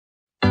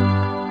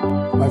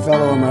my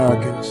fellow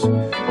Americans.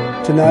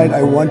 Tonight,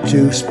 I want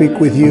to speak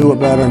with you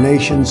about our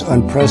nation's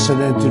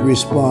unprecedented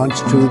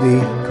response to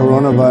the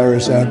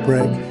coronavirus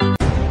outbreak.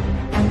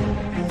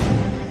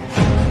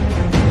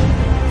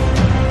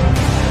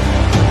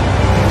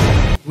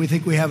 We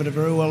think we have it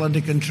very well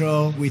under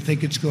control. We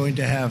think it's going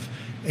to have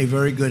a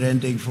very good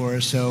ending for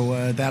us,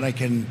 so that I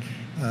can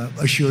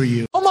assure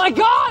you. Oh my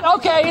God!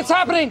 Okay, it's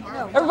happening.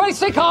 Everybody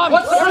stay calm.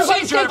 What's the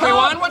procedure,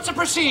 everyone? What's the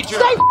procedure?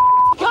 Stay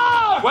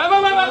calm! Wait.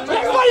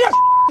 Everybody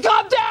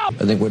calm down!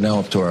 I think we're now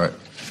up to our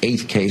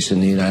 8th case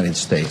in the United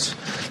States.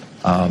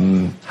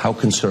 How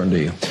concerned are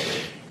you?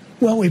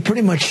 Well, we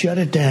pretty much shut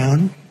it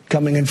down.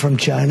 Coming in from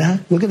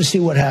China. We're going to see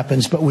what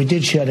happens, but we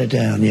did shut it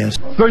down, yes.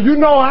 So you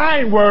know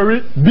I ain't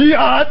worried.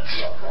 Biatch.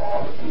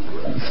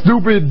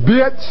 Stupid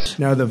bitch.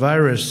 Now, the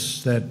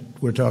virus that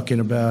we're talking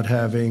about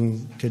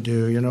having to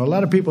do, a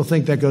lot of people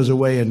think that goes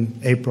away in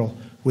April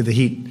with the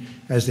heat,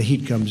 as the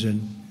heat comes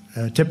in.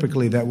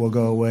 Typically, that will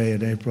go away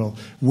in April.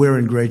 We're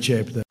in great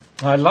shape, though.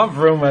 I love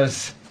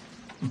rumors.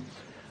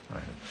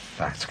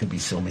 Facts can be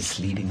so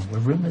misleading. Were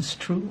rumors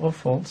true or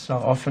false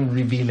are often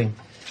revealing.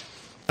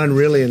 Done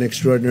really an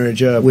extraordinary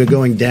job. We're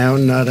going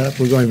down, not up.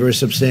 We're going very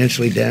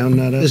substantially down,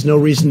 not up. There's no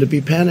reason to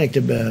be panicked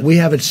about it. We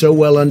have it so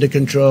well under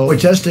control. We're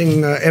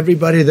testing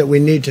everybody that we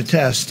need to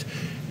test,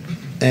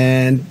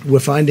 and we're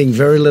finding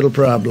very little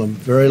problem.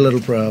 Very little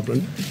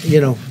problem.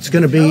 It's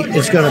going to be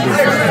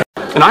fine.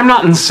 And I'm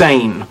not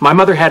insane. My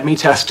mother had me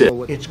tested.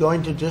 It's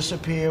going to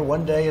disappear.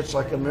 One day, it's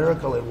like a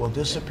miracle. It will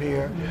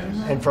disappear.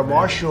 And from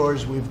our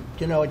shores,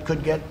 it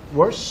could get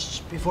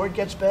worse before it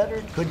gets better.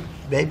 It could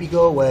maybe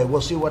go away.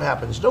 We'll see what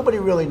happens. Nobody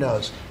really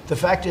knows. The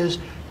fact is,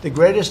 the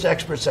greatest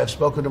experts, I've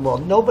spoken to them all,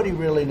 nobody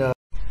really knows.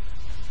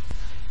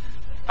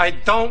 I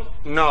don't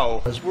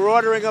know. We're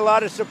ordering a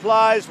lot of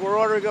supplies. We're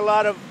ordering a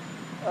lot of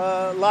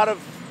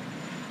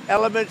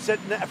elements that,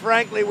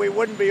 frankly, we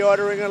wouldn't be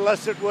ordering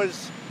unless it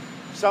was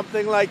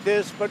something like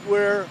this, but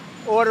we're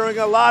ordering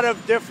a lot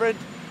of different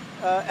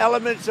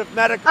elements of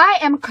medical. I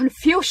am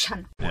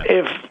confusion.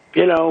 If,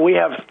 we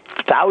have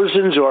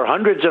thousands or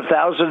hundreds of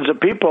thousands of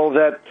people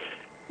that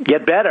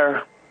get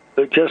better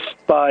just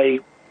by,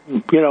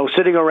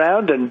 sitting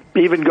around and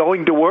even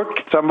going to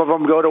work, some of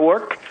them go to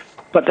work,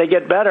 but they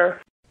get better.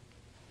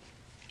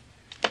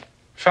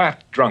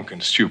 Fat, drunk,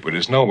 and stupid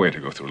is no way to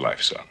go through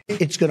life, son.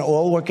 It's going to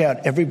all work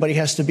out. Everybody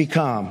has to be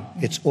calm.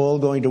 It's all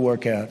going to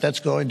work out. That's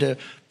going to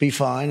be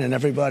fine, and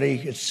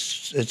everybody,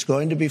 it's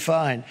going to be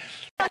fine.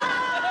 You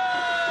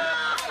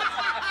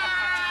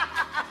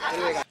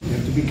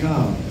have to be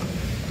calm.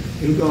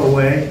 It'll go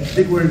away. I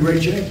think we're in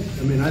great shape.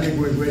 I think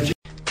we're in great shape.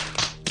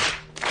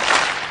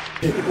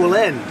 It will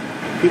end.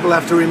 People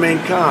have to remain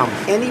calm.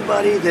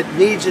 Anybody that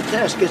needs a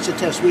test gets a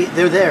test.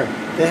 They're there.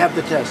 They have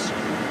the tests,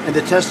 and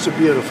the tests are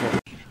beautiful.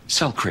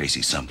 Sell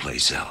crazy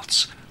someplace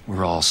else.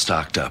 We're all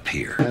stocked up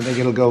here. I think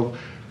it'll go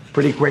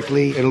pretty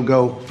quickly. It'll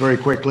go very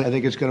quickly. I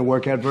think it's going to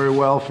work out very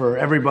well for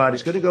everybody.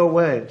 It's going to go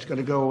away. It's going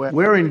to go away.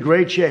 We're in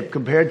great shape.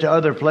 Compared to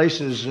other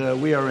places,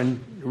 we are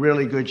in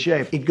really good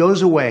shape. It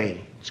goes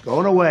away. It's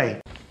going away.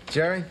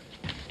 Jerry,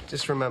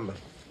 just remember,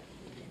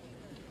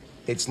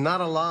 it's not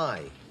a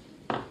lie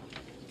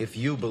if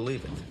you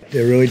believe it.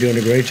 They're really doing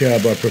a great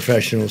job, our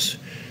professionals.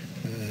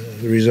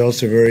 The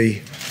results are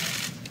very,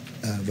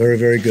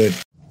 very good.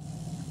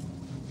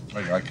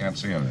 I can't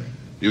see anything.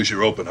 Use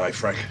your open eye,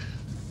 Frank.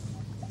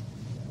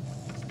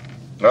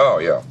 Oh,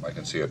 yeah, I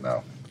can see it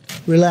now.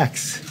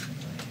 Relax.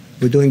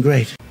 We're doing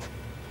great.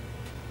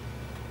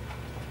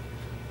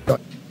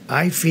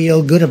 I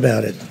feel good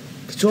about it.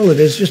 That's all it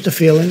is, just a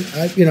feeling.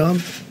 I'm a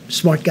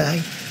smart guy.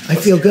 I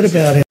feel good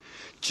about it.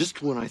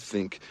 Just when I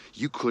think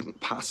you couldn't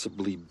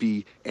possibly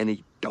be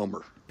any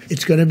dumber.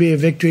 It's going to be a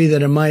victory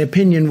that, in my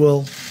opinion,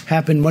 will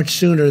happen much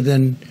sooner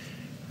than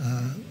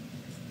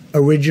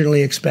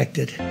originally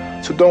expected.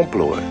 So don't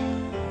blow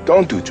it.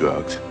 Don't do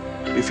drugs.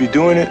 If you're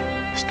doing it,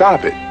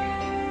 stop it.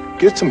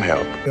 Get some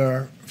help. We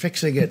are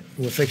fixing it.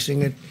 We're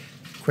fixing it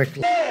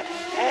quickly.